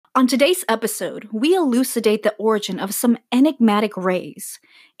On today's episode, we elucidate the origin of some enigmatic rays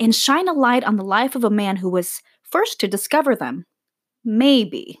and shine a light on the life of a man who was first to discover them.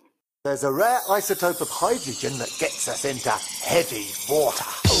 Maybe. There's a rare isotope of hydrogen that gets us into heavy water.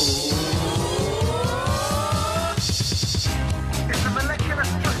 It's the molecular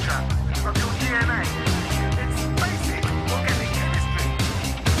structure of your DNA. It's basic organic chemistry.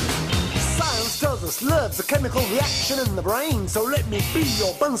 Science tells us love's a chemical reaction in the brain. So let me be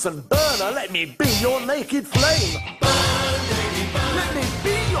your Bunsen burner, let me be your naked flame. Burn, baby, burn. Let me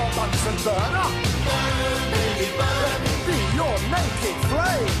be your Bunsen burner. Burn, baby, burn. Let me be your naked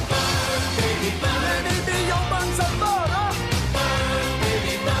flame. Burn, baby, burn. Let me be your Bunsen burner. Burn,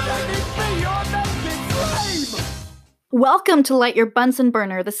 baby, burn. Let me be your naked flame. Welcome to Light Your Bunsen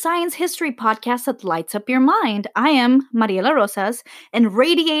Burner, the science history podcast that lights up your mind. I am Mariela Rosas, and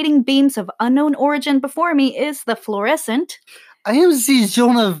radiating beams of unknown origin before me is the fluorescent. I am the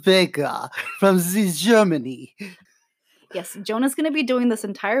Jonah Vega from the Germany. Yes, Jonah's going to be doing this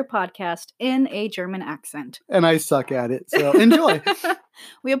entire podcast in a German accent. And I suck at it, so enjoy.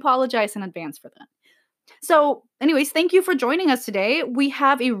 We apologize in advance for that. So, anyways, thank you for joining us today. We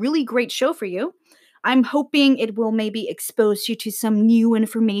have a really great show for you. I'm hoping it will maybe expose you to some new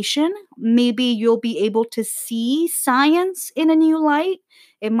information. Maybe you'll be able to see science in a new light.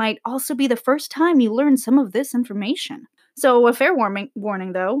 It might also be the first time you learn some of this information. So a fair warning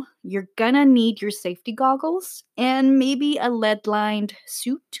though, you're gonna need your safety goggles and maybe a lead-lined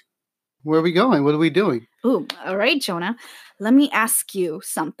suit. Where are we going? What are we doing? Ooh, all right, Jonah. Let me ask you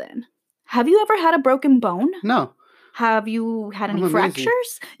something. Have you ever had a broken bone? No. Have you had any I'm amazing.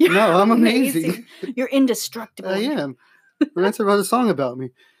 fractures? No, I'm amazing. You're indestructible. I am. Ransom wrote a song about me.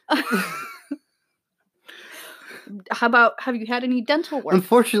 Have you had any dental work?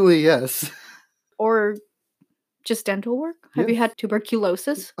 Unfortunately, yes. Or just dental work? Have you Yes. had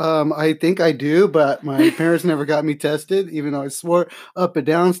tuberculosis? I think I do, but my parents never got me tested, even though I swore up and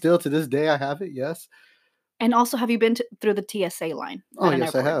down. Still to this day, I have it, yes. And also, have you been through the TSA line? Oh, at an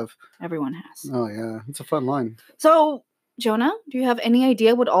yes, I airport? have. Everyone has. Oh, yeah. It's a fun line. So, Jonah, do you have any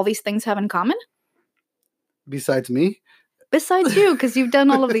idea what all these things have in common? Besides me? Besides you, because you've done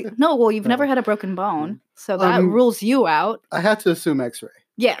all of the... No, well, you've No. never had a broken bone, so that Um, rules you out. I had to assume x-ray.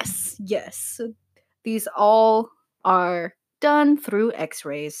 Yes. So these all are done through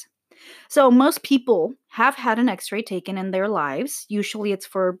x-rays. So most people have had an x-ray taken in their lives. Usually it's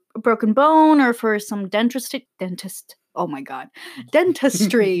for a broken bone or for some dentistry, or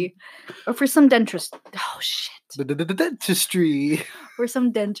for some Dentistry. for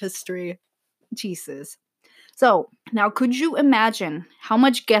some dentistry. Jesus. So now could you imagine how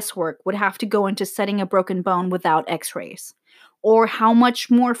much guesswork would have to go into setting a broken bone without x-rays? Or how much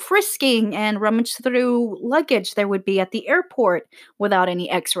more frisking and rummage through luggage there would be at the airport without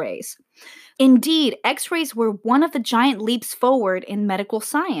any x-rays? Indeed, x-rays were one of the giant leaps forward in medical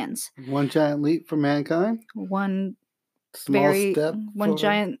science. One giant leap for mankind. One Small step. for-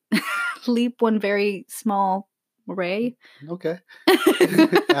 giant leap, one very small ray. Okay.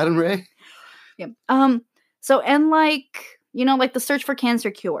 Adam Ray. Yeah. So, and like the search for cancer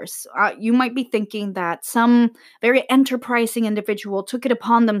cures, you might be thinking that some very enterprising individual took it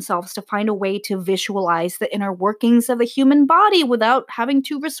upon themselves to find a way to visualize the inner workings of the human body without having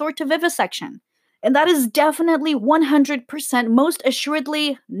to resort to vivisection. And that is definitely 100% most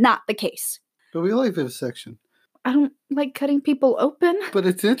assuredly not the case. But we like vivisection. I don't like cutting people open, But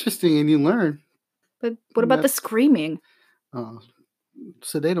it's interesting and you learn. but what about the That's- screaming?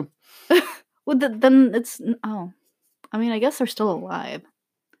 Sedate them. Well, then it's... Oh. I mean, I guess they're still alive.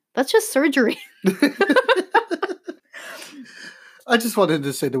 That's just surgery. I just wanted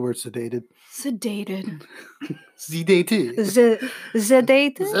to say the word sedated. Sedated. Sedated.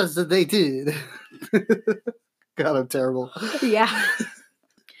 Sedated? Sedated. God, I'm terrible. Yeah.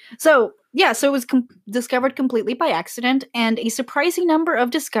 So it was discovered completely by accident, and a surprising number of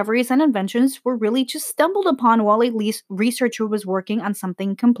discoveries and inventions were really just stumbled upon while a researcher was working on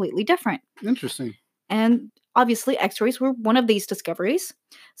something completely different. Interesting. And obviously, x-rays were one of these discoveries.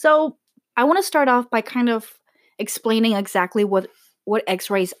 So I want to start off by kind of explaining exactly what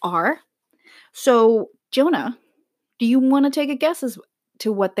x-rays are. So, Jonah, do you want to take a guess as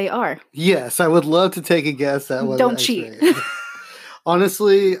to what they are? Yes, I would love to take a guess at what Don't an cheat. X-ray is.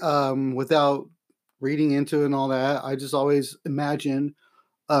 Honestly, without reading into it and all that, I just always imagine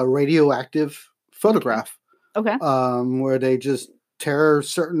a radioactive photograph. Okay. Where they just tear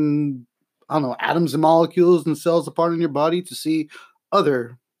certain, atoms and molecules and cells apart in your body to see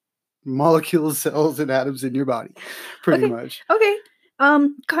other molecules, cells, and atoms in your body. Pretty much. Okay.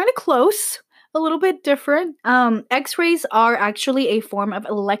 Kind of close. A little bit different. X-rays are actually a form of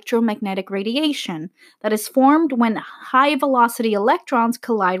electromagnetic radiation that is formed when high-velocity electrons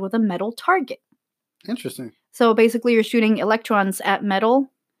collide with a metal target. Interesting. So basically, you're shooting electrons at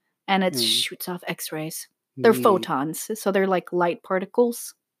metal, and it Mm. shoots off X-rays. They're Neat. photons, so they're like light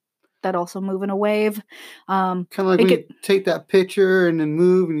particles that also move in a wave. Kind of like it when could- you take that picture and then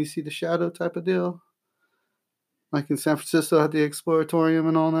move and you see the shadow type of deal. Like in San Francisco at the Exploratorium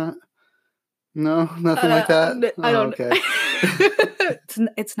and all that. No, nothing like that. I don't. Okay.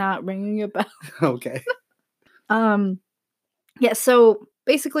 It's not ringing a bell. Okay. Yeah, so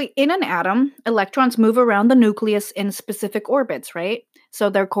basically in an atom, electrons move around the nucleus in specific orbits, right? So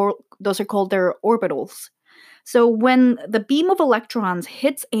those are called their orbitals. So when the beam of electrons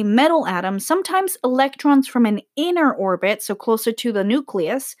hits a metal atom, sometimes electrons from an inner orbit, so closer to the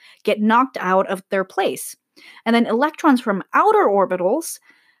nucleus, get knocked out of their place. And then electrons from outer orbitals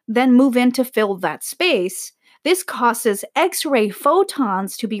then move in to fill that space. This causes X-ray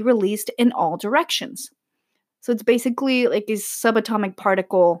photons to be released in all directions. So it's basically like a subatomic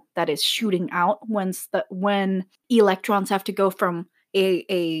particle that is shooting out when electrons have to go from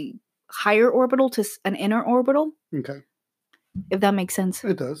a higher orbital to an inner orbital, Okay. if that makes sense.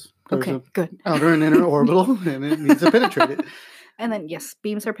 It does. There's Okay, a good. outer and inner orbital, and it needs to penetrate it. And then, yes,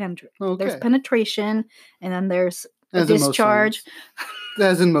 beams are penetrating. Okay. There's penetration, and then there's a As in most discharge. science.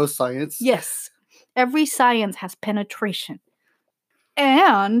 As in most science. Yes, every science has penetration.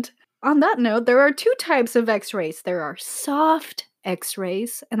 And on that note, there are two types of X-rays. There are soft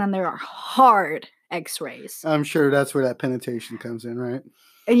X-rays, and then there are hard X-rays. I'm sure that's where that penetration comes in, right?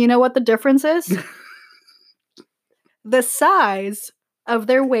 And you know what the difference is? The size of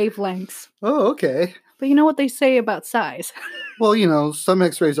their wavelengths. Oh, okay. But you know what they say about size? Well, some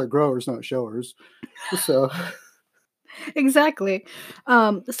X-rays are growers, not showers. So, Exactly.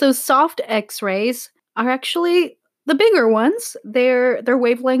 So soft X-rays are actually the bigger ones. Their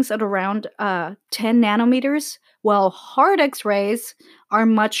wavelengths at around 10 nanometers, while hard X-rays are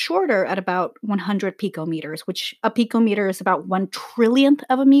much shorter at about 100 picometers, which a picometer is about 1/trillionth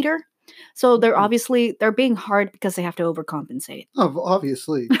of a meter. So they're being hard because they have to overcompensate.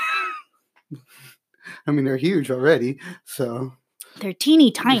 obviously. I mean, they're huge already. So, They're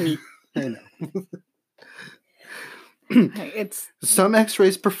teeny tiny. I know. It's Some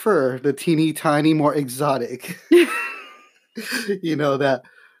X-rays prefer the teeny tiny, more exotic. that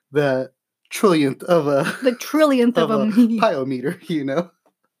trillionth of a the trillionth of a meter. pyometer.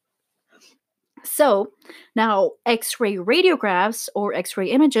 So now X-ray radiographs or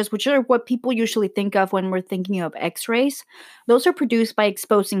X-ray images, which are what people usually think of when we're thinking of X-rays, those are produced by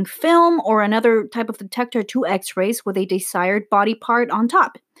exposing film or another type of detector to X-rays with a desired body part on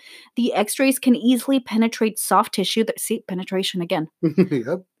top. The X-rays can easily penetrate soft tissue. See, penetration again.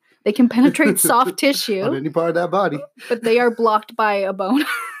 Yep. They can penetrate soft On tissue, any part of that body. but they are blocked by a bone.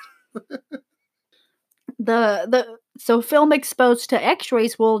 So film exposed to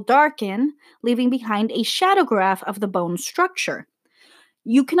X-rays will darken, leaving behind a shadowgraph of the bone structure.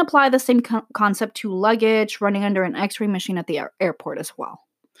 You can apply the same concept to luggage running under an X-ray machine at the airport as well.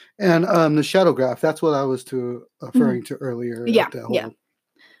 And the shadowgraph, that's what I was referring to earlier. Yeah, At the whole yeah.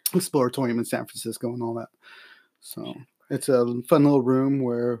 Exploratorium in San Francisco and all that. So it's a fun little room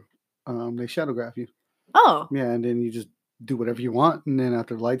where they shadowgraph you. Oh, Yeah, and then you just do whatever you want. And then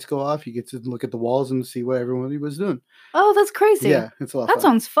after the lights go off, you get to look at the walls and see what everybody was doing. oh, that's crazy. Yeah, it's a lot of That fun.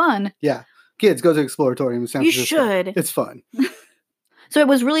 sounds fun. Yeah. Kids, go to Exploratorium in San You Francisco. should. It's fun. So it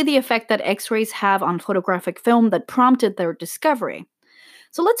was really the effect that X-rays have on photographic film that prompted their discovery.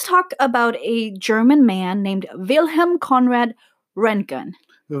 So let's talk about a German man named Wilhelm Conrad Röntgen.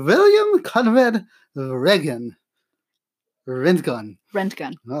 William Conrad Röntgen.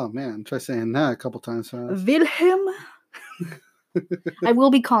 Röntgen. Oh, man. Try saying that a couple times fast. Wilhelm. I will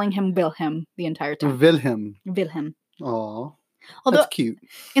be calling him Wilhelm the entire time. Wilhelm. Wilhelm. Aw. Although That's cute.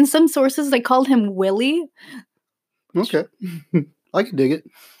 in some sources they called him Willie. Okay. I can dig it.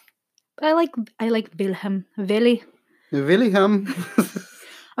 But I like Wilhelm. Willie. Wilhelm.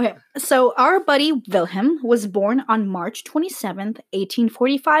 Okay, so our buddy Wilhelm was born on March 27th,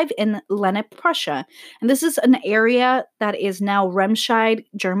 1845 in Lennep, Prussia. And this is an area that is now Remscheid,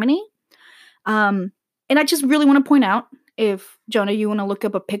 Germany. And I just really want to point out, if, Jonah, you want to look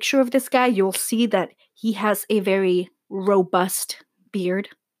up a picture of this guy, you'll see that he has a very robust beard.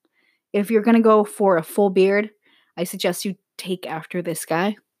 If you're going to go for a full beard, I suggest you take after this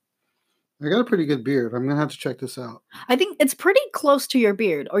guy. I got a pretty good beard. I'm going to have to check this out. I think it's pretty close to your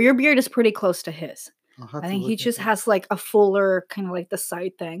beard, or your beard is pretty close to his. I'll have I to think he look at just that. has like a fuller, kind of like the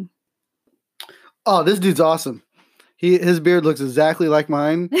side thing. Oh, this dude's awesome. His beard looks exactly like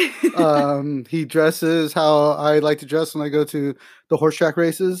mine. He dresses how I like to dress when I go to the horse track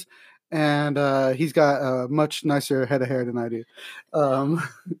races, and he's got a much nicer head of hair than I do.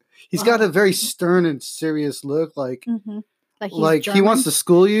 He's got a very stern and serious look, like Like he's he wants German. to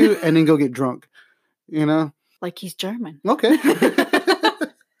school you and then go get drunk. You know? Like he's German. Okay.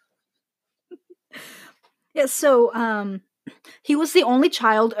 Yeah, so he was the only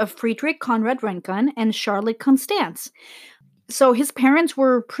child of Friedrich Conrad Renkun and Charlotte Constance. So his parents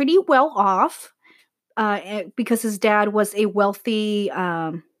were pretty well off because his dad was a wealthy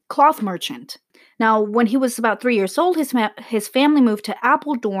cloth merchant. Now, when he was about 3 years old, his family moved to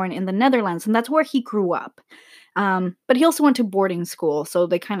Apeldoorn in the Netherlands, and that's where he grew up. But he also went to boarding school, so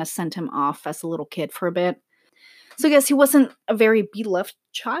they kind of sent him off as a little kid for a bit. So I guess he wasn't a very beloved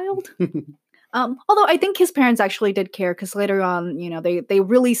child. Although I think his parents actually did care, because later on, you know, they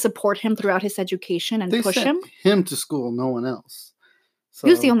really support him throughout his education and They push sent him to school, no one else. So,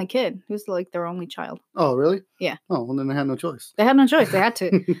 He was the only kid. He was like their only child. Oh, really? Yeah. Oh, well, then they had no choice. They had no choice. They had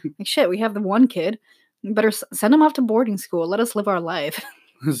to. Like, shit, we have the one kid. We better send him off to boarding school. Let us live our life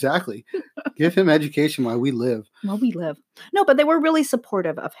Exactly. Give him education while we live. while we live. No, but they were really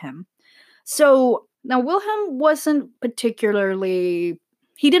supportive of him. So now Wilhelm wasn't particularly,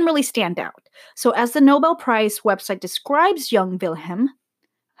 he didn't really stand out. So as the Nobel Prize website describes young Wilhelm,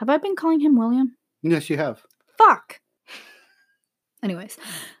 have I been calling him William? Yes, you have. Fuck. Anyways,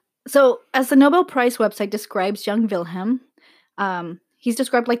 so as the Nobel Prize website describes young Wilhelm, he's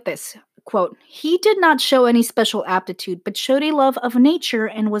described like this, quote, "He did not show any special aptitude, but showed a love of nature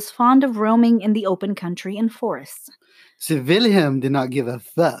and was fond of roaming in the open country and forests." So Wilhelm did not give a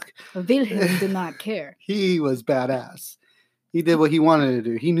fuck. Wilhelm did not care. He was badass. He did what he wanted to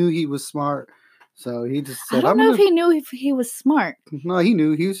do. He knew he was smart. So he just said, I don't know if he knew if he was smart. No, he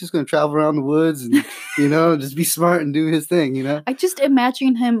knew. He was just going to travel around the woods and, just be smart and do his thing, I just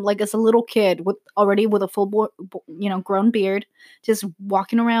imagine him like as a little kid with a full, grown beard, just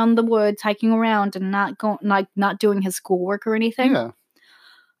walking around the woods, hiking around, and not doing his schoolwork or anything. Yeah.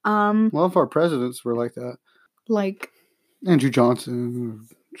 A lot of our presidents were like that. Like Andrew Johnson,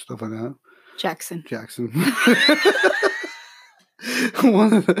 stuff like that. Jackson.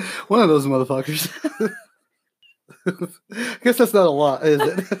 one of those motherfuckers. I guess that's not a lot, is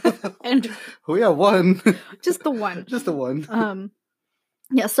it? And we have one. just the one. Just the one.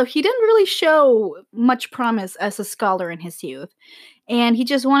 Yeah, so he didn't really show much promise as a scholar in his youth, and he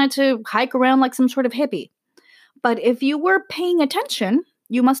just wanted to hike around like some sort of hippie. But if you were paying attention,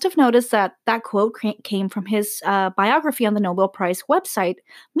 you must have noticed that quote came from his biography on the Nobel Prize website,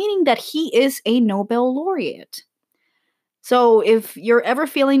 meaning that he is a Nobel laureate. So if you're ever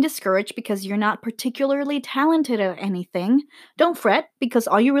feeling discouraged because you're not particularly talented at anything, don't fret, because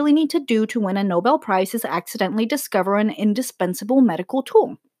all you really need to do to win a Nobel Prize is accidentally discover an indispensable medical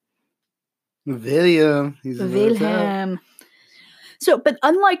tool. William. Wilhelm. So, but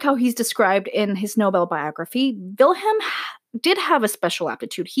unlike how he's described in his Nobel biography, Wilhelm did have a special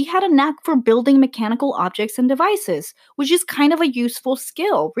aptitude. He had a knack for building mechanical objects and devices, which is kind of a useful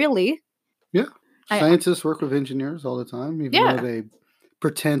skill, really. Yeah. Scientists work with engineers all the time. Even though they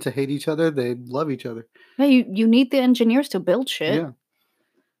pretend to hate each other, they love each other. Yeah, you need the engineers to build shit.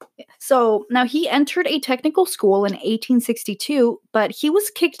 Yeah. So now he entered a technical school in 1862, but he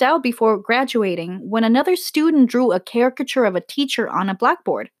was kicked out before graduating when another student drew a caricature of a teacher on a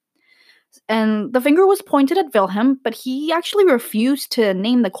blackboard. And the finger was pointed at Wilhelm, but he actually refused to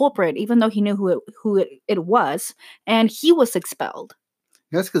name the culprit, even though he knew who it was, and he was expelled.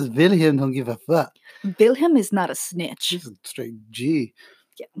 That's because Wilhelm don't give a fuck. Wilhelm is not a snitch. He's a straight G.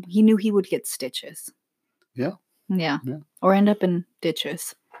 Yeah, he knew he would get stitches. Yeah. Yeah. Or end up in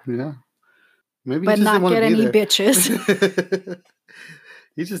ditches. Yeah. Maybe but he just not get any there. bitches.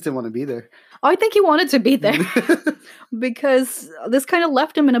 He just didn't want to be there. I think he wanted to be there because this kind of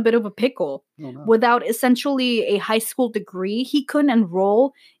left him in a bit of a pickle. Oh, no. Without essentially a high school degree, he couldn't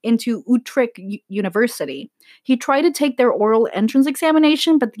enroll into Utrecht University. He tried to take their oral entrance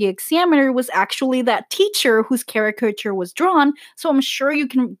examination, but the examiner was actually that teacher whose caricature was drawn, so I'm sure you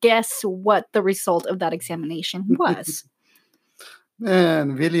can guess what the result of that examination was.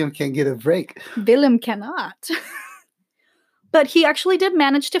 Man, William can't get a break. Wilhelm cannot. But he actually did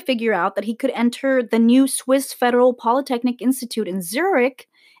manage to figure out that he could enter the new Swiss Federal Polytechnic Institute in Zurich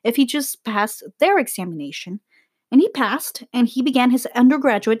if he just passed their examination. And he passed, and he began his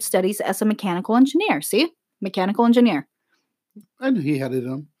undergraduate studies as a mechanical engineer. See? Mechanical engineer. I knew he had it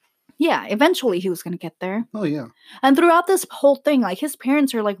on. Yeah, eventually he was going to get there. Oh, yeah. And throughout this whole thing, like, his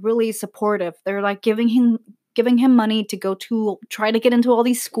parents are, like, really supportive. They're, like, giving him giving him money to go to try to get into all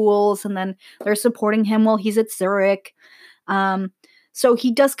these schools, and then they're supporting him while he's at Zurich. So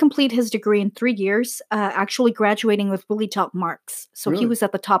he does complete his degree in 3 years, actually graduating with really top marks. So he Really? was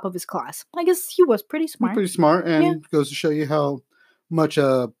at the top of his class. I guess he was pretty You're smart. pretty smart, and Yeah. goes to show you how much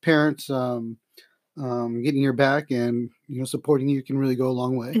parents getting your back and supporting you can really go a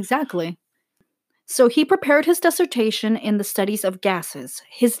long way. Exactly. So he prepared his dissertation in the studies of gases.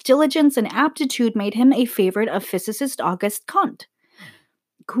 His diligence and aptitude made him a favorite of physicist Auguste Comte.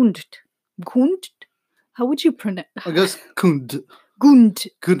 Comte. Comte? How would you pronounce? I guess Kund. Comte.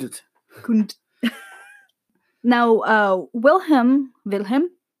 Kund. Comte. Now, Wilhelm,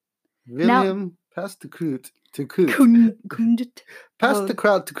 William, pass the coot to coot. Comte. Pass Oh. the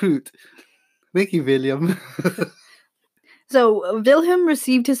crowd to coot. Thank you, William. So, Wilhelm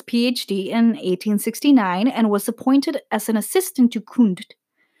received his PhD in 1869 and was appointed as an assistant to Kundt.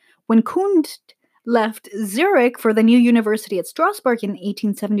 When Kundt left Zurich for the new university at Strasbourg in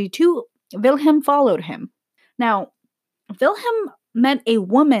 1872, Wilhelm followed him. Now, Wilhelm met a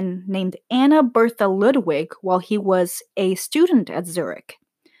woman named Anna Bertha Ludwig while he was a student at Zurich.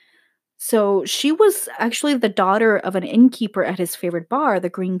 So, she was actually the daughter of an innkeeper at his favorite bar, the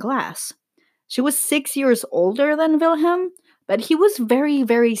Green Glass. She was 6 years older than Wilhelm, but he was very,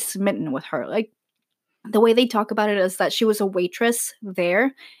 very smitten with her. Like, the way they talk about it is that she was a waitress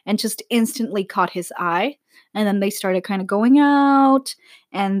there and just instantly caught his eye. And then they started kind of going out.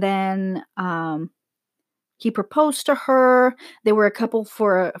 And then he proposed to her. They were a couple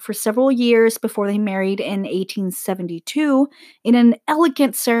for several years before they married in 1872 in an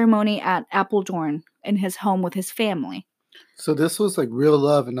elegant ceremony at Apeldoorn in his home with his family. So this was like real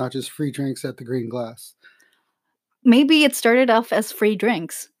love and not just free drinks at the Green Glass. Maybe it started off as free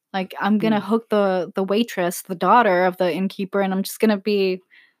drinks. Like, I'm gonna hook the waitress, the daughter of the innkeeper, and I'm just gonna be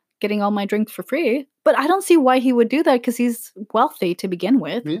getting all my drinks for free. But I don't see why he would do that because he's wealthy to begin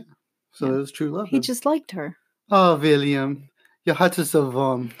with. Yeah. So Yeah. it was true love. He then. just liked her. Oh, William, your heart is so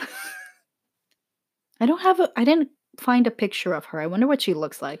warm. I didn't find a picture of her. I wonder what she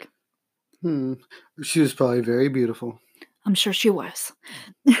looks like. She was probably very beautiful. I'm sure she was.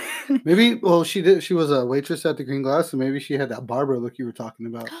 Maybe, well, she did. She was a waitress at the Green Glass, so maybe she had that Barbara look you were talking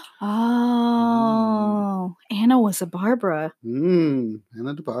about. Oh, Anna was a Barbara.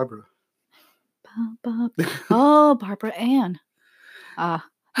 Anna the Barbara. Oh, Barbara Ann. But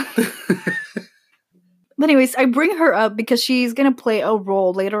anyways, I bring her up because she's going to play a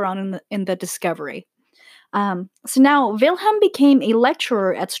role later on in the discovery. So now Wilhelm became a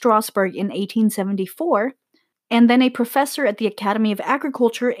lecturer at Strasbourg in 1874, and then a professor at the Academy of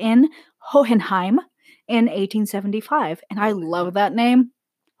Agriculture in Hohenheim in 1875. And I love that name.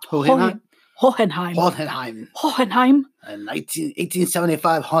 Hohenheim? Hohenheim. Hohenheim. Hohenheim.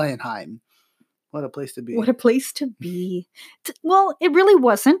 1875 Hohenheim. What a place to be. What a place to be. Well, it really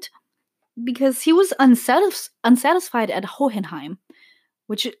wasn't, because he was unsatisfied at Hohenheim,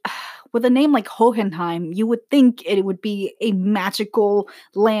 which, with a name like Hohenheim, you would think it would be a magical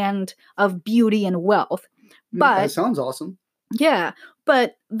land of beauty and wealth. But that sounds awesome. yeah,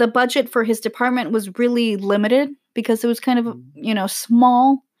 but the budget for his department was really limited because it was kind of,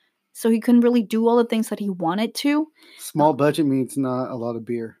 small. So he couldn't really do all the things that he wanted to. Small budget means not a lot of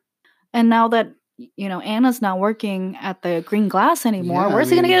beer. And now that, Anna's not working at the Green Glass anymore, Yeah, where's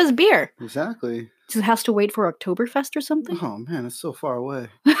he going to get his beer? Exactly. Just has to wait for Oktoberfest or something? Oh, man, it's so far away.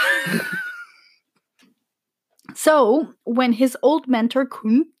 So, when his old mentor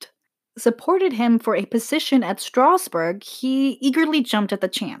Kundt supported him for a position at Strasbourg, he eagerly jumped at the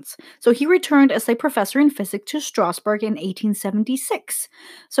chance. So he returned as a professor in physics to Strasbourg in 1876.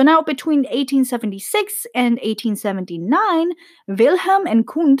 So now between 1876 and 1879, Wilhelm and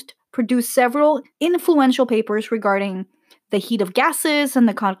Kundt produced several influential papers regarding the heat of gases and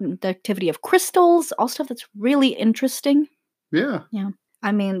the conductivity of crystals, all stuff that's really interesting. Yeah.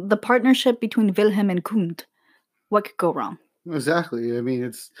 I mean, the partnership between Wilhelm and Kundt, what could go wrong? Exactly. I mean,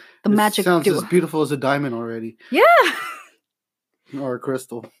 it magic sounds duo. as beautiful as a diamond already. Yeah. Or a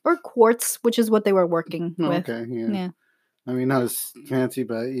crystal. Or quartz, which is what they were working Oh, with. okay, yeah. Yeah. I mean, not as fancy,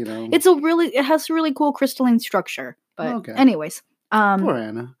 but, It has a really cool crystalline structure. But Okay. anyways. Poor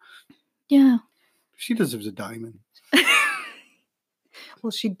Anna. Yeah. She deserves a diamond.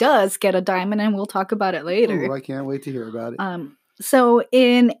 Well, she does get a diamond, and we'll talk about it later. Oh, I can't wait to hear about it. So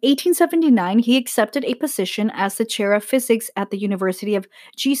in 1879, he accepted a position as the chair of physics at the University of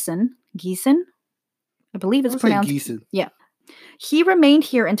Gießen. Gießen? I believe it's I would say pronounced. Gießen. Yeah. He remained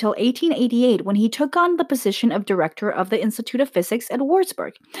here until 1888 when he took on the position of director of the Institute of Physics at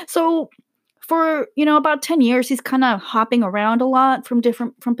Würzburg. So for, about 10 years, he's kind of hopping around a lot from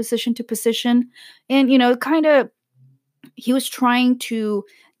position to position. And, he was trying to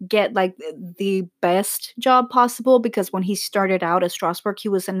get like the best job possible, because when he started out at Strasbourg, he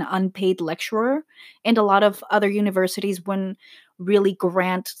was an unpaid lecturer, and a lot of other universities wouldn't really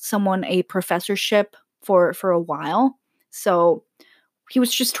grant someone a professorship for a while. So he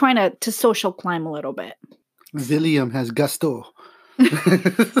was just trying to social climb a little bit. William has gusto.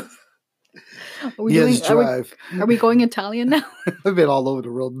 Are we He has drive. Are we going Italian now? I've been all over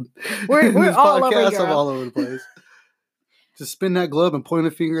the world. We're In this all over podcast, Europe. I'm all over the place. Just spin that globe and point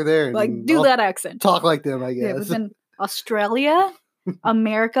a finger there. And Like, do I'll that accent. Talk like them, I Yeah, guess. we've been Australia,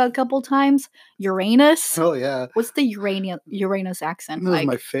 America a couple times, Uranus. Oh, yeah. What's the Uranus accent That was like?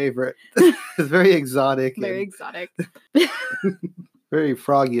 my favorite. It's very exotic. Very and exotic. very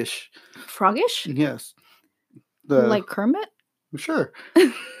froggish. Froggish? Yes. Like Kermit? Sure.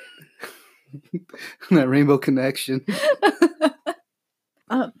 That rainbow connection.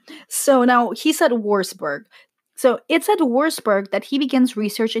 So now he's at Wurzburg. So it's at Wurzburg that he begins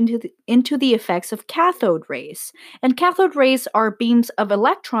research into the effects of cathode rays. And cathode rays are beams of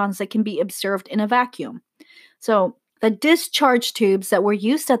electrons that can be observed in a vacuum. So the discharge tubes that were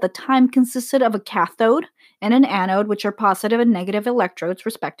used at the time consisted of a cathode and an anode, which are positive and negative electrodes,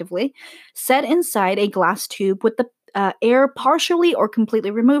 respectively, set inside a glass tube with the air partially or completely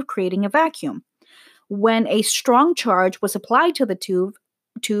removed, creating a vacuum. When a strong charge was applied to the tube,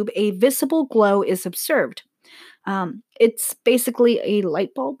 a visible glow is observed. It's basically a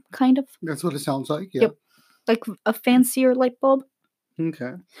light bulb, kind of. That's what it sounds like. Yeah. Yep. Like a fancier light bulb.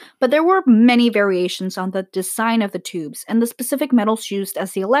 Okay. But there were many variations on the design of the tubes and the specific metals used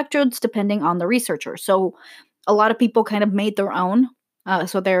as the electrodes, depending on the researcher. So a lot of people kind of made their own.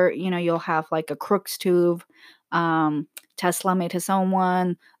 So there, you'll have like a Crookes tube. Tesla made his own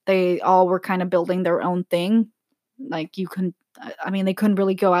one. They all were kind of building their own thing. Like they couldn't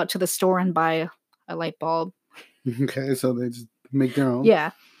really go out to the store and buy a light bulb. Okay, so they just make their own. Yeah,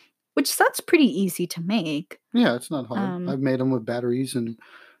 which that's pretty easy to make. Yeah, it's not hard. I've made them with batteries and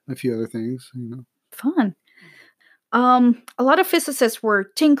a few other things. Fun. A lot of physicists were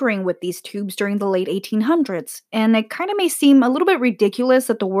tinkering with these tubes during the late 1800s, and it kind of may seem a little bit ridiculous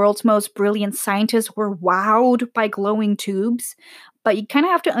that the world's most brilliant scientists were wowed by glowing tubes, but you kind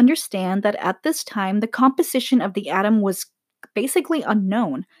of have to understand that at this time, the composition of the atom was basically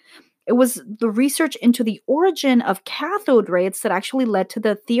unknown. It was the research into the origin of cathode rays that actually led to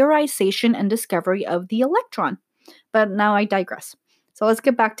the theorization and discovery of the electron. But now I digress. So let's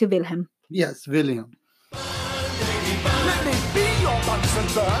get back to Wilhelm. Yes, William. Let me be your Bunsen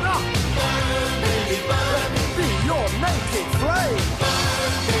burner. Let me be your naked flame.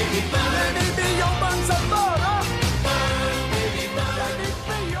 Let me be your Bunsen burner. Let me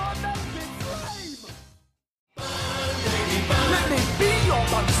be your naked flame. Let me be your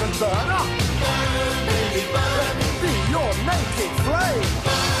Bunsen burner. Let me be your naked flame.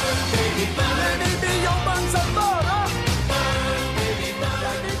 Let me be your Bunsen burner.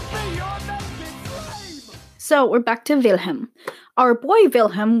 Let me be your naked flame. So we're back to Wilhelm. Our boy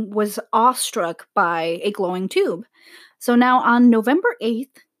Wilhelm was awestruck by a glowing tube. So now on November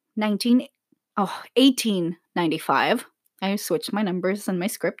 8th, 1895, I switched my numbers in my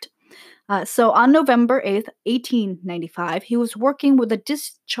script. So on November 8th, 1895, he was working with a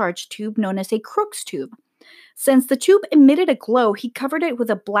discharge tube known as a Crookes tube. Since the tube emitted a glow, he covered it with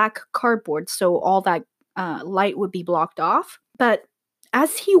a black cardboard so all that light would be blocked off. But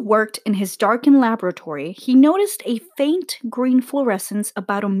as he worked in his darkened laboratory, he noticed a faint green fluorescence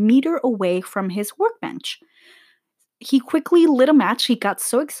about a meter away from his workbench. He quickly lit a match. He got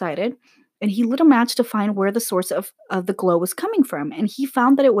so excited, and he lit a match to find where the source of the glow was coming from, and he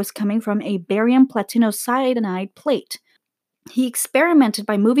found that it was coming from a barium platinocyanide plate. He experimented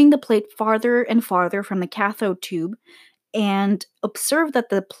by moving the plate farther and farther from the cathode tube and observed that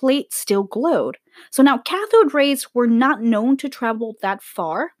the plate still glowed. So now cathode rays were not known to travel that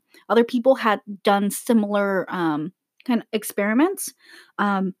far. Other people had done similar kind of experiments.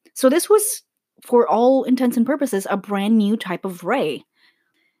 So this was, for all intents and purposes, a brand new type of ray.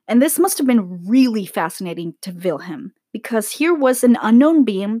 And this must have been really fascinating to Wilhelm, because here was an unknown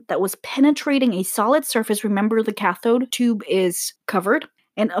beam that was penetrating a solid surface. Remember, the cathode tube is covered,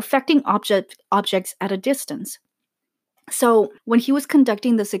 and affecting objects at a distance. So when he was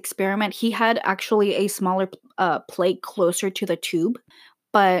conducting this experiment, he had actually a smaller plate closer to the tube,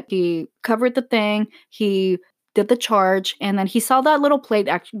 but he covered the thing. He did the charge, and then he saw that little plate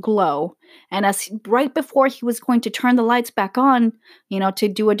glow. And right before he was going to turn the lights back on, to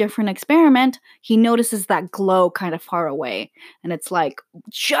do a different experiment, he notices that glow kind of far away. And it's like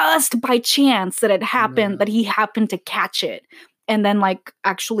just by chance that it happened, that he happened to catch it and then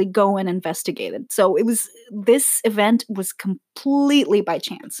actually go and investigate it. So this event was completely by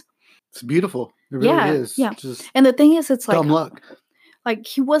chance. It's beautiful. It really is. Yeah. Just and the thing is, it's dumb luck.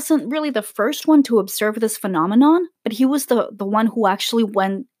 He wasn't really the first one to observe this phenomenon, but he was the one who actually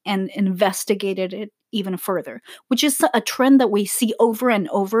went and investigated it even further, which is a trend that we see over and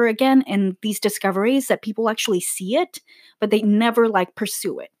over again in these discoveries, that people actually see it, but they never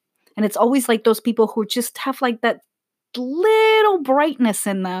pursue it. And it's always those people who just have that little brightness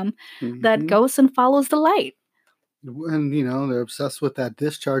in them that goes and follows the light. And, they're obsessed with that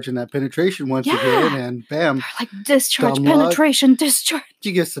discharge and that penetration once again, and bam. Discharge, penetration, discharge.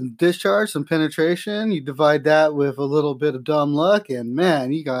 You get some discharge, some penetration, you divide that with a little bit of dumb luck, and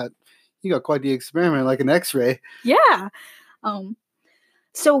man, you got quite the experiment, like an X-ray. Yeah.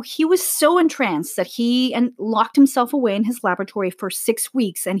 So he was so entranced that he locked himself away in his laboratory for 6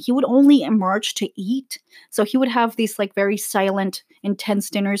 weeks, and he would only emerge to eat. So he would have these very silent, intense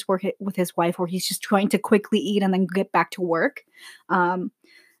dinners with his wife, where he's just trying to quickly eat and then get back to work. That's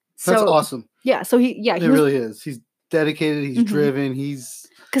awesome. Yeah. So he really is. He's dedicated. He's driven. He's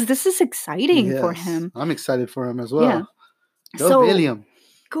because this is exciting for him. I'm excited for him as well. Yeah. Go William.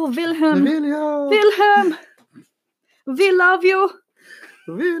 Go Wilhelm. William. Wilhelm. We love you.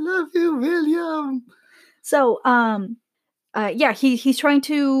 We love you, William. So, he's trying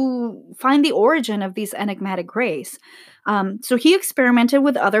to find the origin of these enigmatic rays. So he experimented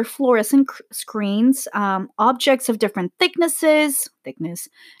with other fluorescent screens, objects of different thickness,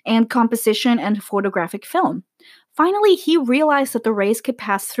 and composition, and photographic film. Finally, he realized that the rays could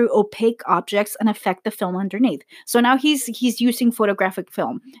pass through opaque objects and affect the film underneath. So now he's using photographic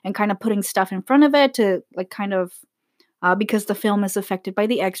film and kind of putting stuff in front of it to because the film is affected by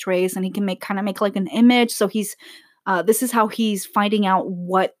the X-rays, and he can make an image. So this is how he's finding out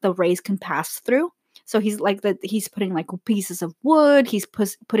what the rays can pass through. So he's he's putting pieces of wood, he's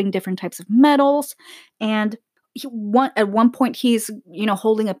putting different types of metals, and at one point he's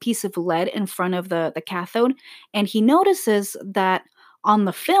holding a piece of lead in front of the cathode, and he notices that on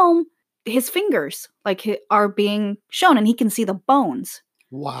the film his fingers are being shown, and he can see the bones.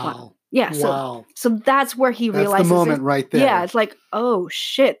 Wow. Yeah, so that's where he realizes. That's the moment right there. Yeah, it's oh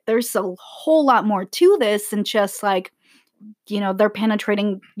shit, there's a whole lot more to this than just they're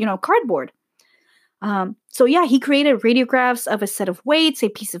penetrating, cardboard. So he created radiographs of a set of weights, a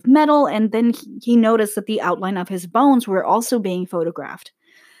piece of metal, and then he noticed that the outline of his bones were also being photographed.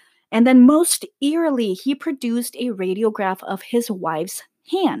 And then most eerily, he produced a radiograph of his wife's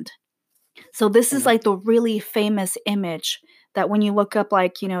hand. So this is the really famous image that when you look up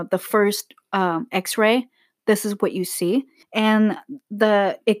the first X-ray, this is what you see. And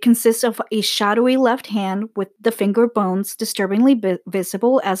it consists of a shadowy left hand with the finger bones disturbingly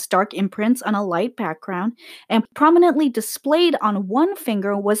visible as dark imprints on a light background, and prominently displayed on one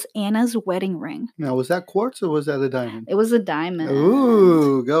finger was Anna's wedding ring. Now, was that quartz or was that a diamond? It was a diamond.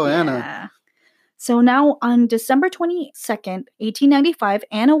 Ooh, go Anna. So now on December 22nd, 1895,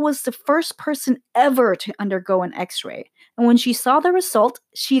 Anna was the first person ever to undergo an X-ray. And when she saw the result,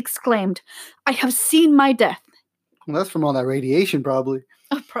 she exclaimed, "I have seen my death." Well, that's from all that radiation, probably.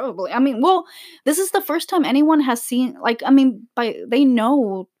 Probably. I mean, this is the first time anyone has seen, they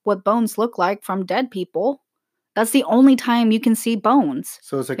know what bones look like from dead people. That's the only time you can see bones.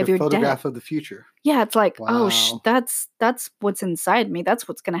 So it's like a photograph of the future. Yeah, it's that's what's inside me. That's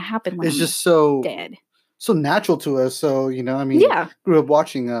what's going to happen when it's I'm just so dead. So natural to us. So, yeah. Grew up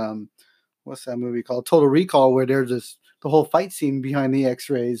watching, what's that movie called? Total Recall, where there's the whole fight scene behind the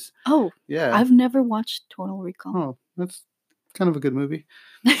X-rays. Oh, yeah. I've never watched Total Recall. Oh, that's kind of a good movie.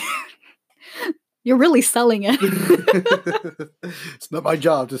 You're really selling it. It's not my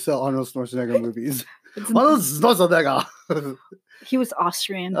job to sell Arnold Schwarzenegger movies. Arnold Schwarzenegger. He was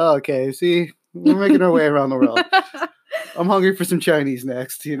Austrian. Okay, see, we're making our way around the world. I'm hungry for some Chinese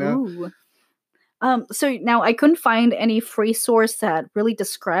next, Ooh. So now I couldn't find any free source that really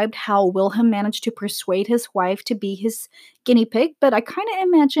described how Wilhelm managed to persuade his wife to be his guinea pig, but I kind of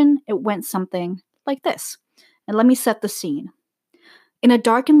imagine it went something like this. And let me set the scene. In a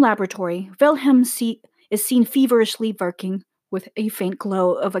darkened laboratory, Wilhelm is seen feverishly working with a faint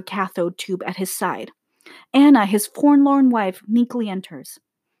glow of a cathode tube at his side. Anna, his forlorn wife, meekly enters.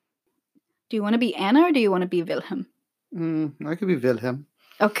 Do you want to be Anna or do you want to be Wilhelm? I could be Wilhelm.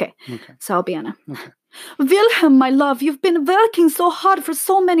 Okay, so I'll be Anna. Okay. Wilhelm, my love, you've been working so hard for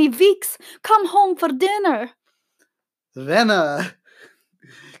so many weeks. Come home for dinner. Venna,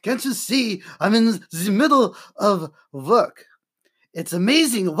 can't you see I'm in the middle of work? It's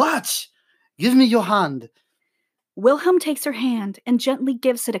amazing. Watch. Give me your hand. Wilhelm takes her hand and gently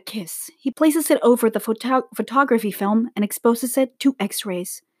gives it a kiss. He places it over the photography film and exposes it to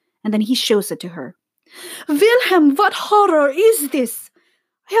X-rays. And then he shows it to her. Wilhelm, what horror is this?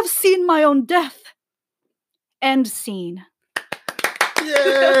 I have seen my own death. End scene.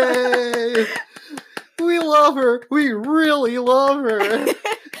 Yay! We love her. We really love her.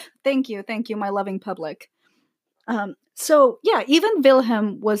 Thank you, my loving public. So, yeah, even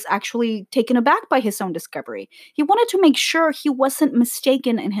Wilhelm was actually taken aback by his own discovery. He wanted to make sure he wasn't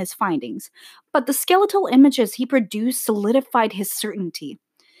mistaken in his findings, but the skeletal images he produced solidified his certainty.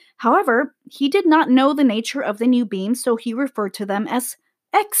 However, he did not know the nature of the new beams, so he referred to them as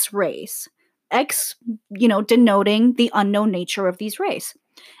X-rays. X, denoting the unknown nature of these rays.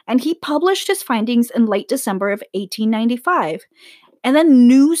 And he published his findings in late December of 1895. And then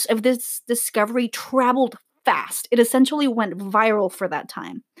news of this discovery traveled fast. It essentially went viral for that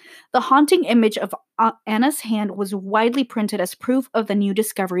time. The haunting image of Anna's hand was widely printed as proof of the new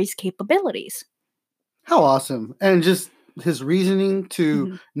discovery's capabilities. How awesome. And just his reasoning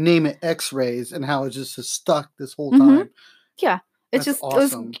to name it X-rays and how it just has stuck this whole time. Yeah. It's just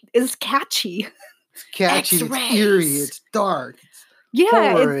awesome. It's catchy. It's catchy, X-rays. It's eerie, it's dark, it's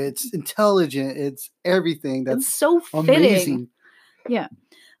horror, it's intelligent, it's everything. That's it's so fitting. Amazing. Yeah.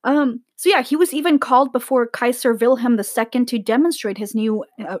 So yeah, he was even called before Kaiser Wilhelm II to demonstrate his new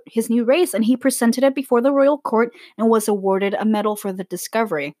race, and he presented it before the royal court and was awarded a medal for the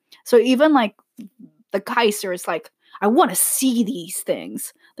discovery. So even like the Kaiser is like, I want to see these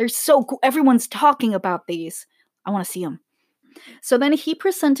things. They're so cool. Everyone's talking about these. I want to see them. So then he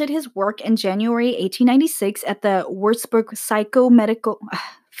presented his work in January 1896 at the Würzburg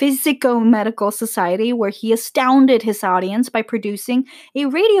Physico-Medical Society, where he astounded his audience by producing a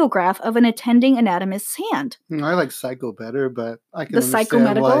radiograph of an attending anatomist's hand. I like psycho better, but I can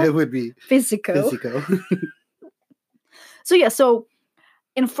understand why it would be Physico. So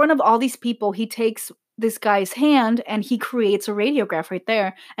in front of all these people, he takes this guy's hand and he creates a radiograph right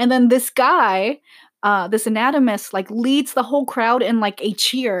there. And then this guy, this anatomist, like leads the whole crowd in like a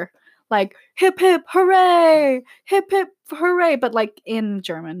cheer, like hip hip hooray, but like in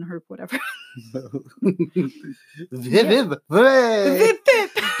German or whatever. Hip hip hooray! Hip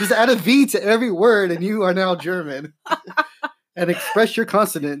hip. Just add a V to every word, and you are now German. And express your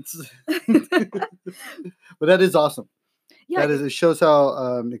consonants. But that is awesome. Yeah, it shows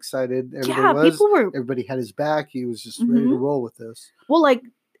how excited everybody was. Everybody had his back. He was just ready to roll with this. Well, like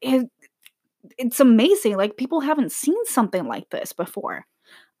it's amazing. Like people haven't seen something like this before.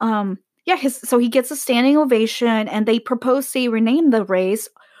 So he gets a standing ovation, and they propose to rename the rays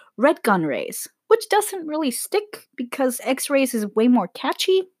Red Gun rays, which doesn't really stick because X-rays is way more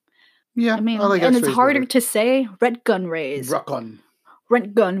catchy. Yeah, I like and it's harder to say. Red Gun rays.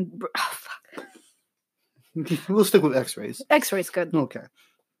 Red Gun. Oh, fuck. We'll stick with X-rays. X-rays, good. Okay.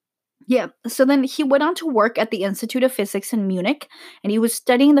 Yeah, so then he went on to work at the Institute of Physics in Munich, and he was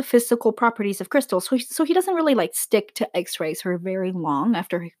studying the physical properties of crystals. So he doesn't really like stick to X-rays for very long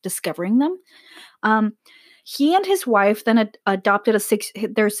after discovering them. He and his wife then adopted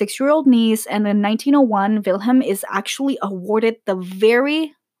their 6-year-old niece, and in 1901, Wilhelm is actually awarded the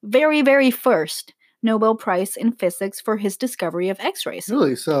very, very, very first Nobel Prize in Physics for his discovery of X-rays.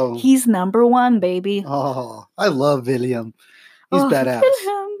 Really? So he's number one, baby. Oh, I love Wilhelm. He's badass.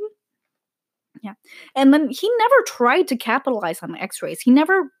 Wilhelm. Yeah. And then he never tried to capitalize on the X-rays. He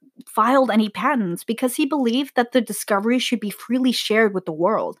never filed any patents because he believed that the discovery should be freely shared with the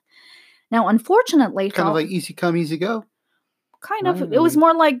world. Now, unfortunately... Kind of like easy come, easy go? Kind of. It was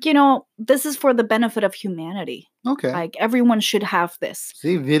more like, this is for the benefit of humanity. Okay. Like, everyone should have this.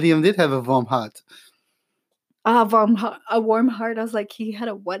 See, William did have a warm heart. A warm heart. I was like, he had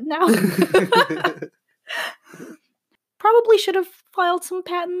a what now? Probably should have filed some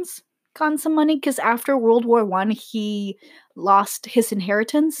patents, gotten some money, because after World War I, he lost his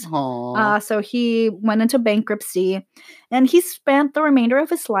inheritance. So he went into bankruptcy, and he spent the remainder of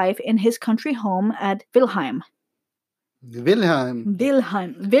his life in his country home at Wilhelm. Wilhelm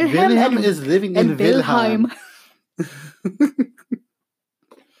is living in Wilhelm.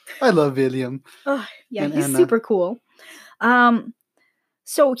 I love William. Oh, yeah, he's super cool.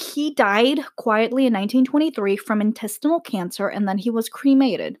 So he died quietly in 1923 from intestinal cancer, and then he was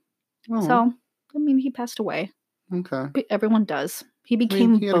cremated. Oh. So, he passed away. Okay. Everyone does. He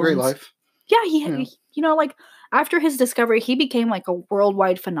became he had a great life. Yeah, Yeah. like after his discovery, he became like a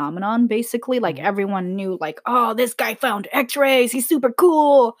worldwide phenomenon, basically. Like Mhm. everyone knew, like, oh, this guy found X-rays. He's super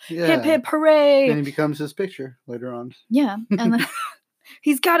cool. Hip Yeah. hip hooray. And he becomes his picture later on. Yeah. And then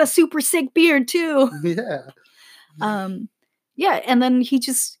he's got a super sick beard too. Yeah. Um yeah, and then he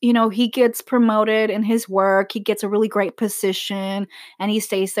just, he gets promoted in his work. He gets a really great position and he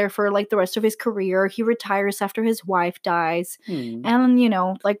stays there for like the rest of his career. He retires after his wife dies. Hmm.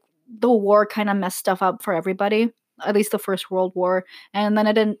 And like the war kind of messed stuff up for everybody, at least the First World War, and then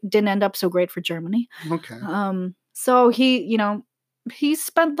it didn't end up so great for Germany. Okay. So he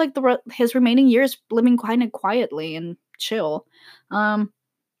spent like his remaining years living kind of quietly and chill.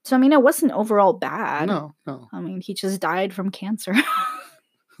 So I mean, it wasn't overall bad. No. I mean, he just died from cancer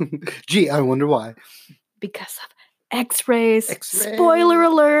Gee, I wonder why. because of X-rays. X-ray. Spoiler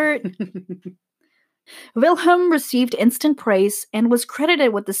alert. Wilhelm received instant praise and was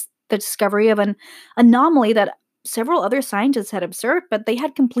credited with the discovery of an anomaly that several other scientists had observed, but they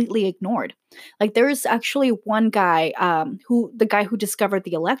had completely ignored. Like, there's actually one guy, the guy who discovered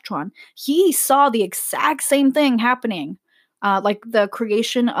the electron, he saw the exact same thing happening, like the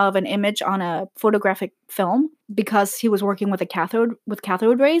creation of an image on a photographic film, because he was working with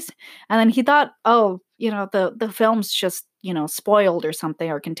cathode rays, and then he thought, oh, the film's just spoiled or something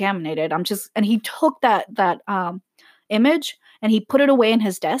or contaminated. And he took that image and he put it away in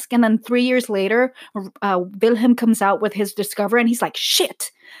his desk. And then 3 years later, Wilhelm comes out with his discovery, and he's like,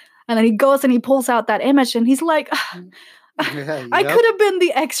 shit. And then he goes and he pulls out that image, and he's like, Yeah, I yep. could have been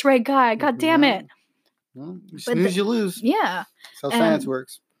the X-ray guy. God damn it. Well, you But snooze, you lose. Yeah. That's how science And-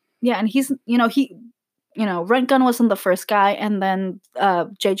 works. Yeah, and he's, Röntgen wasn't the first guy, and then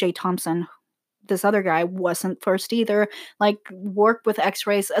J.J. Thomson, this other guy, wasn't first either. Like, worked with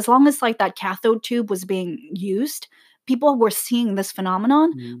X-rays. As long as like that cathode tube was being used, people were seeing this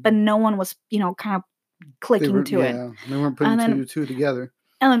phenomenon, Mhm. but no one was, kind of clicking to it. Yeah, they weren't putting And then- two together.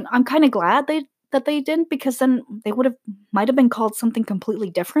 And I'm kind of glad that they didn't, because then they might have been called something completely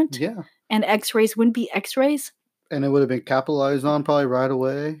different, Yeah. and X-rays wouldn't be X-rays. And it would have been capitalized on probably right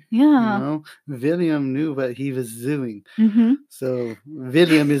away. Yeah. William knew what he was doing. Mm-hmm. So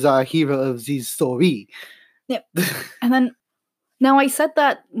William is our hero of this story. Yep. And then, now I said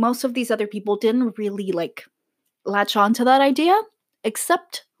that most of these other people didn't really like latch on to that idea,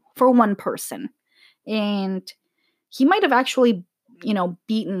 except for one person. And he might have actually,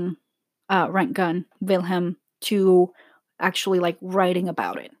 beaten Röntgen, Wilhelm, to actually like writing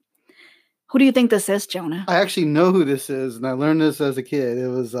about it. Who do you think this is, Jonah? I actually know who this is, and I learned this as a kid. It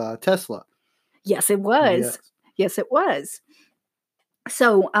was Tesla. Yes, it was. Yes, it was.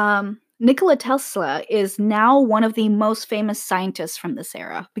 So, Nikola Tesla is now one of the most famous scientists from this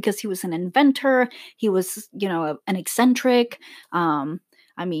era, because he was an inventor. He was, an eccentric.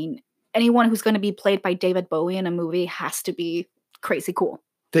 I mean, anyone who's going to be played by David Bowie in a movie has to be crazy cool.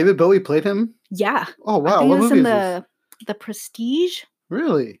 David Bowie played him? Yeah. Oh, I wow. think What it was movie in is this? the Prestige.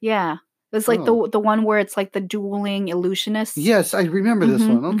 Really? Yeah. It was like Oh. the one where it's like the dueling illusionists. Yes, I remember this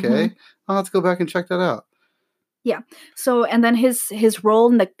Mhm, one. Okay. I'll have to go back and check that out. So, and then his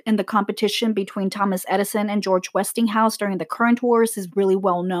role in the competition between Thomas Edison and George Westinghouse during the current wars is really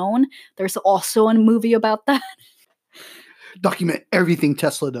well known. There's also a movie about that. Document everything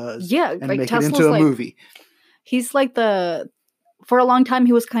Tesla does. Yeah, And like make Tesla's it into a like, movie. He's like for a long time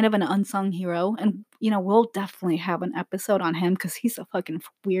he was kind of an unsung hero, and we'll definitely have an episode on him because he's a fucking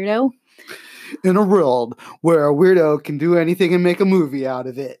weirdo. In a world where a weirdo can do anything and make a movie out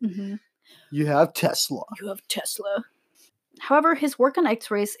of it, Mm-hmm. you have Tesla. You have Tesla. However, his work on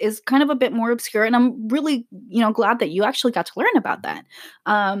X-rays is kind of a bit more obscure, and I'm really, glad that you actually got to learn about that.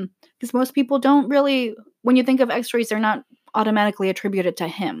 Because most people don't really, when you think of X-rays, they're not automatically attributed to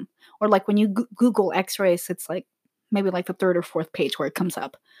him. Or like when you Google X-rays, it's like maybe like the third or fourth page where it comes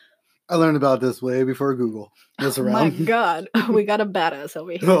up. I learned about this way before Google was Oh my around. God, we got a badass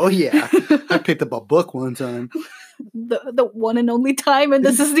over here. Oh, yeah. I picked up a book one time. the one and only time, and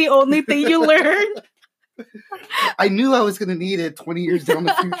this is the only thing you learned. I knew I was going to need it 20 years down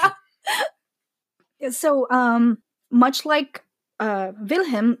the future. So, much like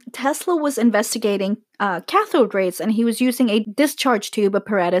Wilhelm, Tesla was investigating cathode rays, and he was using a discharge tube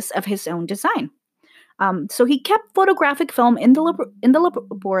apparatus of his own design. So he kept photographic film in the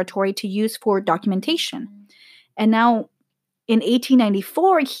laboratory to use for documentation. And now, in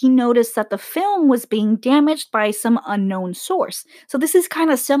 1894, he noticed that the film was being damaged by some unknown source. So this is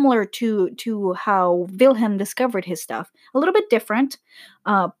kind of similar to how Wilhelm discovered his stuff. A little bit different,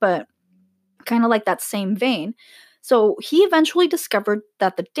 but kind of like that same vein. So he eventually discovered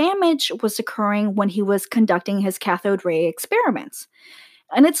that the damage was occurring when he was conducting his cathode ray experiments.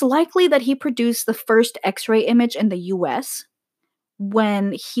 And it's likely that he produced the first X-ray image in the US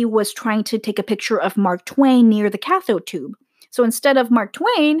when he was trying to take a picture of Mark Twain near the cathode tube. So instead of Mark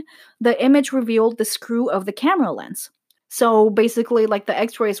Twain, the image revealed the screw of the camera lens. So basically, like, the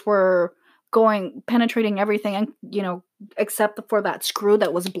X-rays were penetrating everything, and except for that screw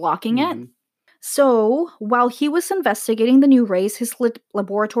that was blocking it. Mhm. So while he was investigating the new rays, his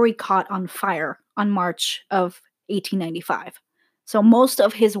laboratory caught on fire on March of 1895. So most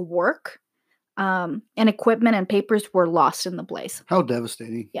of his work and equipment and papers were lost in the blaze. How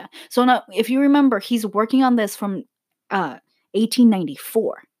devastating. Yeah. So now, if you remember, he's working on this from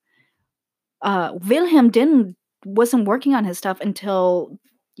 1894. Wilhelm wasn't working on his stuff until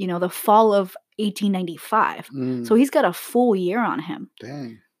the fall of 1895. So he's got a full year on him.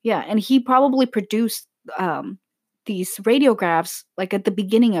 Dang. Yeah, and he probably produced these radiographs like at the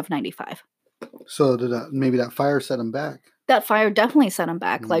beginning of 95. So maybe that fire set him back. That fire definitely set him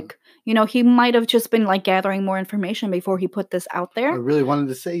back. Like, he might have just been like gathering more information before he put this out there. I really wanted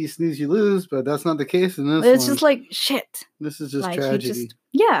to say you snooze, you lose, but that's not the case in this It's one. just like, shit. This is just Like, tragedy.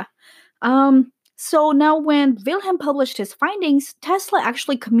 Yeah. So now when Wilhelm published his findings, Tesla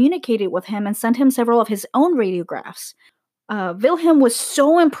actually communicated with him and sent him several of his own radiographs. Wilhelm was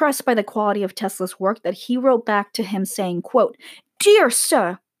so impressed by the quality of Tesla's work that he wrote back to him saying, quote, "Dear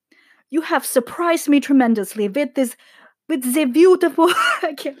sir, you have surprised me tremendously with the beautiful..."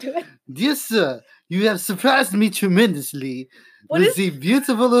 I can't do it. Dear sir, you have surprised me tremendously What with is- the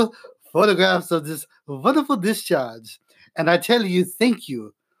beautiful photographs of this wonderful discharge. And I tell you, thank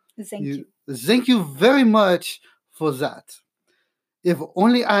you. Thank you. Thank you very much for that. If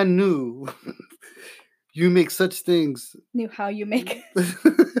only I knew you make such things. Knew how you make it.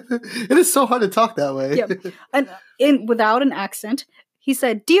 It is so hard to talk that way. Yep. And without an accent, he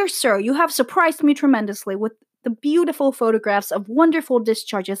said, "Dear sir, you have surprised me tremendously with the beautiful photographs of wonderful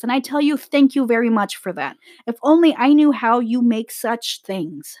discharges, and I tell you thank you very much for that. If only I knew how you make such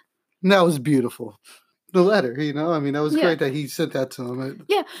things." That was beautiful. The letter, I mean, that was Yeah. great that he sent that to him.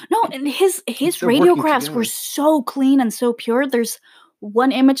 Yeah, no, and his They're working radiographs were together. so clean and so pure. There's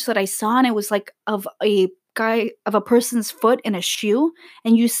one image that I saw, and it was like of a person's foot in a shoe,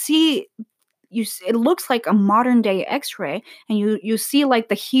 and you see it looks like a modern day X-ray, and you see like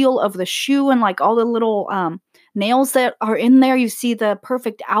the heel of the shoe and like all the little nails that are in there. You see the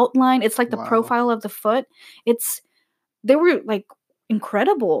perfect outline. It's like the Wow. profile of the foot. They were like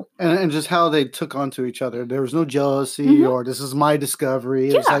incredible. And just how they took onto each other. There was no jealousy Mhm. or this is my discovery.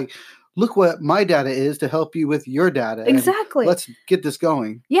 It's Yeah. like, look what my data is to help you with your data. and Exactly. let's get this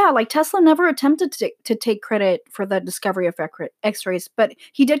going. Yeah, like Tesla never attempted to take credit for the discovery of X-rays, but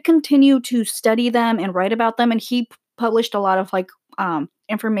he did continue to study them and write about them, and he published a lot of like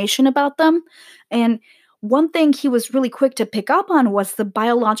information about them. And one thing he was really quick to pick up on was the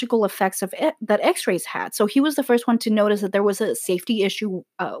biological effects of that X-rays had. So he was the first one to notice that there was a safety issue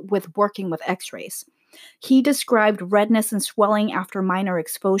with working with X-rays. He described redness and swelling after minor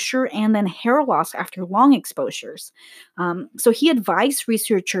exposure and then hair loss after long exposures. So he advised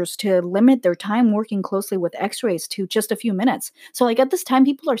researchers to limit their time working closely with X-rays to just a few minutes. So like at this time,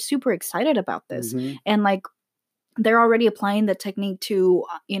 people are super excited about this. Mhm. And like they're already applying the technique to,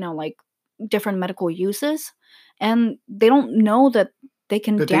 like different medical uses. And they don't know that they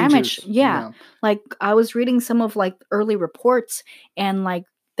can The damage. dangers, Yeah. Like I was reading some of like early reports, and like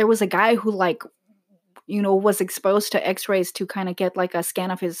there was a guy who like was exposed to X-rays to kind of get like a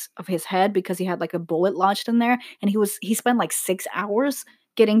scan of his head because he had like a bullet lodged in there, and he spent like 6 hours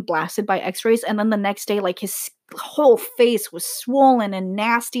getting blasted by X-rays, and then the next day like his whole face was swollen and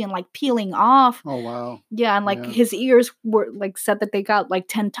nasty and like peeling off. Oh, wow. Yeah, and like Yeah. his ears were like said that they got like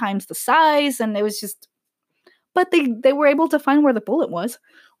 10 times the size, and it was just. But they were able to find where the bullet was.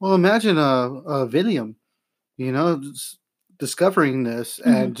 Well, imagine William, discovering this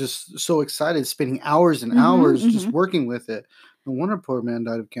and just so excited, spending hours and hours just working with it. No wonder poor man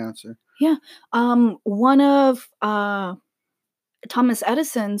died of cancer. Yeah. One of Thomas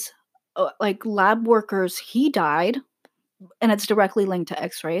Edison's like lab workers, he died, and it's directly linked to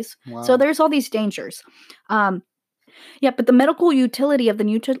X-rays. Wow. So there's all these dangers. Yeah, but the medical utility of the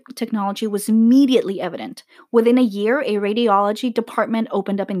new technology was immediately evident. Within a year, a radiology department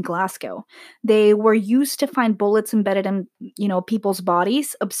opened up in Glasgow. They were used to find bullets embedded in, people's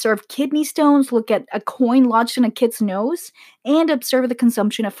bodies, observe kidney stones, look at a coin lodged in a kid's nose, and observe the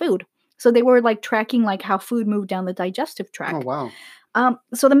consumption of food. So they were like tracking like how food moved down the digestive tract. Oh, wow.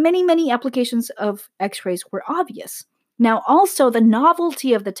 So the many, many applications of X-rays were obvious. Now, also, the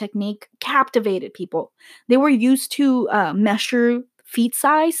novelty of the technique captivated people. They were used to measure feet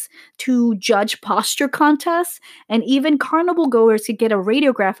size to judge posture contests, and even carnival goers could get a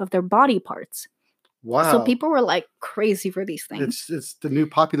radiograph of their body parts. Wow. So people were like crazy for these things. It's the new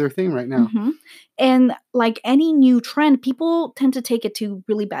popular thing right now. Mhm. And like any new trend, people tend to take it to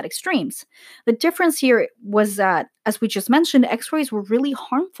really bad extremes. The difference here was that, as we just mentioned, x-rays were really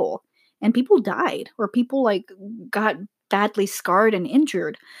harmful and people died, or people like got badly scarred and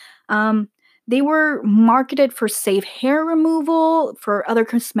injured. They were marketed for safe hair removal, for other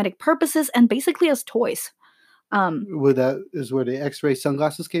cosmetic purposes, and basically as toys. That is where the X-ray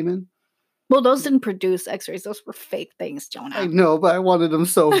sunglasses came in. Well, those didn't produce x-rays. Those were fake things, Jonah. I know, but I wanted them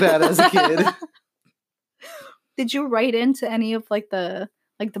so bad as a kid. Did you write into any of like the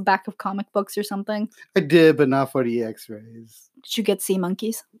back of comic books or something? I did, but not for the X-rays. Did you get sea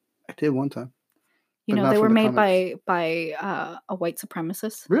monkeys? I did one time. You But know, not they for were the made comics. by a white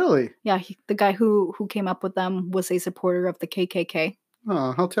supremacist. Really? Yeah, the guy who came up with them was a supporter of the KKK.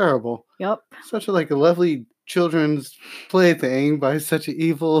 Oh, how terrible! Yep. Such a lovely children's plaything by such an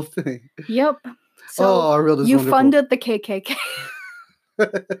evil thing. Yep. So oh, our world is you wonderful. funded the KKK.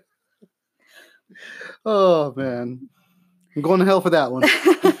 Oh man, I'm going to hell for that one.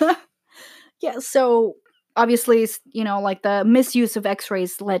 Yeah, so obviously, you know, like the misuse of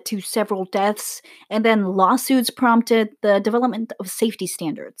x-rays led to several deaths, and then lawsuits prompted the development of safety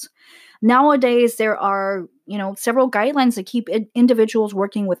standards. Nowadays, there are, you know, several guidelines that keep individuals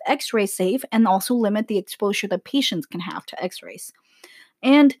working with x-rays safe and also limit the exposure that patients can have to x-rays.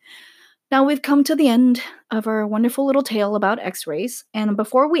 And now we've come to the end of our wonderful little tale about x-rays. And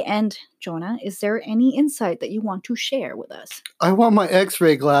before we end, Jonah, is there any insight that you want to share with us? I want my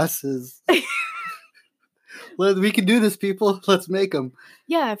X-ray glasses. We can do this, people. Let's make them.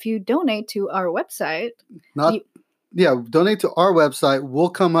 Yeah, if you donate to our website. Donate to our website. We'll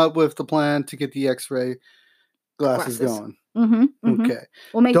come up with the plan to get the X-ray glasses going. Mm-hmm. Okay.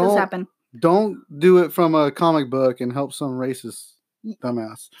 We'll make this happen. Don't do it from a comic book and help some racist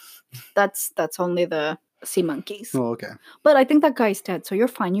dumbass. That's only the sea monkeys. Oh, okay. But I think that guy's dead, so you're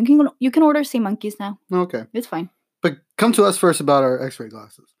fine. You can order sea monkeys now. Okay. It's fine. But come to us first about our X-ray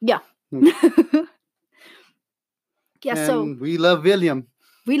glasses. Yeah. Okay. Yeah, and so we love William.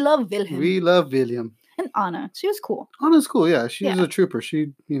 we love Wilhelm. We love William. And Anna. She was cool. Anna's cool, yeah. She's Yeah. a trooper.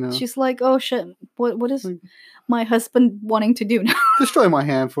 She, She's like, oh shit, what is my husband wanting to do now? destroy my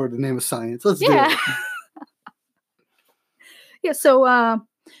hand for the name of science. Let's do Yeah. it. Yeah, so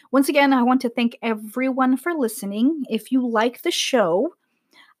once again, I want to thank everyone for listening. If you like the show,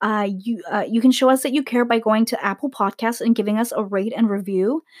 you can show us that you care by going to Apple Podcasts and giving us a rate and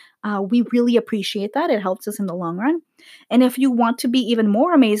review. We really appreciate that. It helps us in the long run. And if you want to be even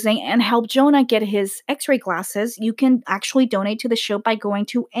more amazing and help Jonah get his x-ray glasses, you can actually donate to the show by going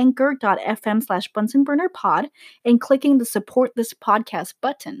to anchor.fm/bunsenburnerpod and clicking the support this podcast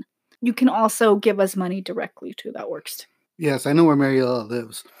button. You can also give us money directly too. That works. Yes, I know where Mariella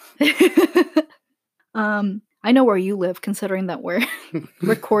lives. I know where you live, considering that we're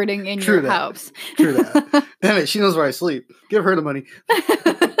recording in True your that. house. True that. Damn it, she knows where I sleep. Give her the money.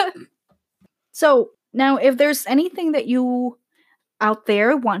 So now, if there's anything that you out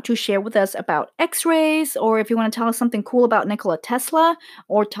there want to share with us about x-rays, or if you want to tell us something cool about Nikola Tesla,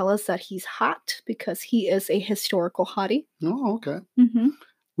 or tell us that he's hot because he is a historical hottie. Oh, okay. Mm-hmm.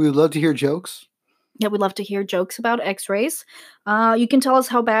 We would love to hear jokes. Yeah, we'd love to hear jokes about x-rays. You can tell us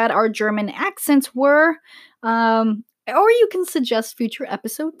how bad our German accents were, or you can suggest future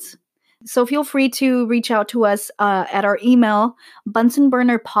episodes. So feel free to reach out to us at our email,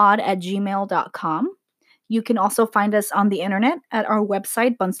 bunsenburnerpod@gmail.com. You can also find us on the internet at our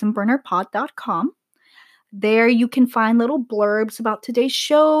website, bunsenburnerpod.com. There you can find little blurbs about today's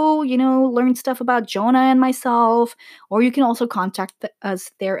show, learn stuff about Jonah and myself, or you can also contact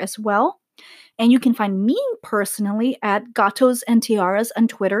us there as well. And you can find me personally at Gatos and Tiaras on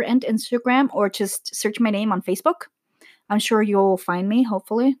Twitter and Instagram, or just search my name on Facebook. I'm sure you'll find me,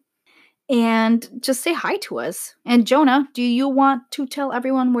 hopefully. And just say hi to us. And Jonah, do you want to tell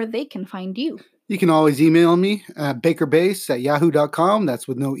everyone where they can find you? You can always email me at bakerbase@yahoo.com. That's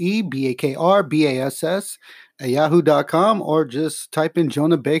with no E, BAKRBASS @yahoo.com, or just type in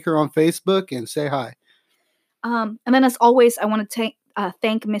Jonah Baker on Facebook and say hi. And then as always, I want to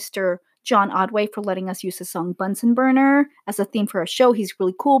thank Mr. John Odway for letting us use the song Bunsen Burner as a theme for our show. He's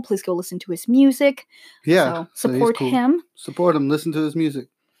really cool. Please go listen to his music. Yeah. So support him. Support him. Listen to his music.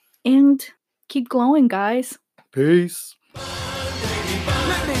 And keep glowing, guys. Peace.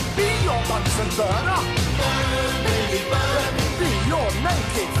 Let me be your Bunsen burner.